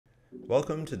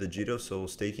Welcome to the JitoSOL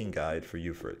staking guide for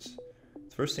Euphrates.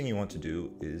 The first thing you want to do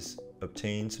is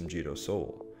obtain some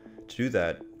JitoSOL. To do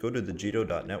that, go to the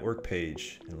jito.network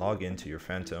page and log into your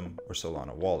Phantom or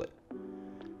Solana wallet.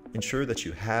 Ensure that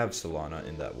you have Solana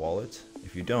in that wallet.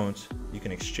 If you don't, you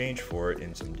can exchange for it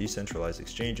in some decentralized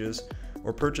exchanges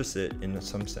or purchase it in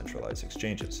some centralized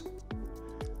exchanges.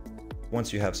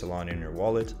 Once you have Solana in your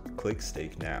wallet, click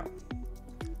Stake Now.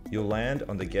 You'll land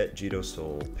on the Get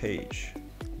JitoSOL page.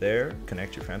 There,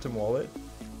 connect your Phantom wallet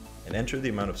and enter the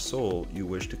amount of SOL you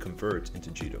wish to convert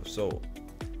into JitoSOL.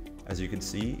 As you can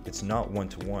see, it's not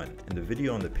one-to-one, and the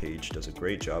video on the page does a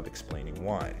great job explaining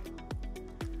why.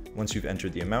 Once you've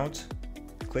entered the amount,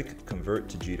 click Convert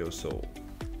to JitoSOL.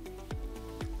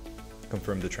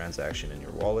 Confirm the transaction in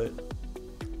your wallet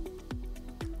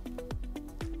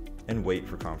and wait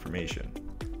for confirmation.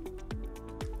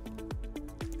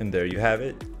 And there you have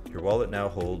it, your wallet now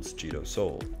holds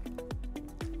JitoSOL.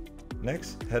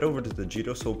 Next, head over to the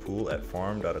JitoSOL pool at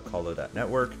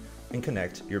farm.acala.network and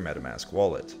connect your MetaMask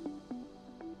wallet.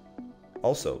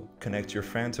 Also, connect your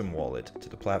Phantom wallet to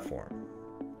the platform.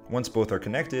 Once both are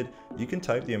connected, you can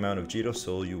type the amount of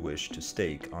JitoSOL you wish to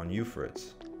stake on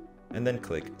Euphrates, and then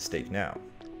click Stake Now.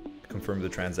 Confirm the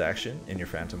transaction in your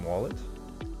Phantom wallet,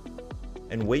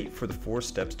 and wait for the 4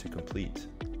 steps to complete.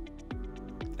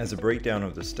 As a breakdown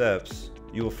of the steps,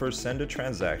 you will first send a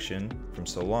transaction from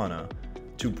Solana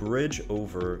to bridge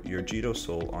over your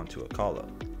JitoSOL onto Acala.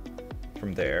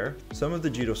 From there, some of the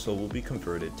JitoSOL will be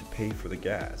converted to pay for the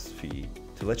gas fee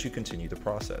to let you continue the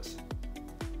process.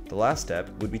 The last step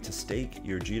would be to stake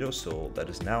your JitoSOL that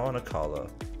is now on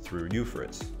Acala through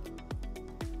Euphrates.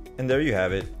 And there you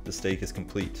have it, the stake is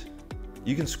complete.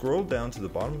 You can scroll down to the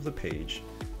bottom of the page,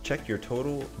 check your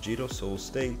total JitoSOL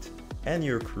staked and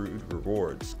your accrued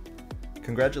rewards.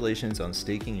 Congratulations on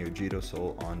staking your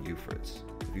JitoSOL on Euphrates.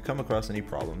 If you come across any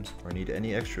problems or need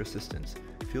any extra assistance,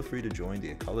 feel free to join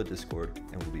the Acala Discord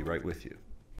and we'll be right with you.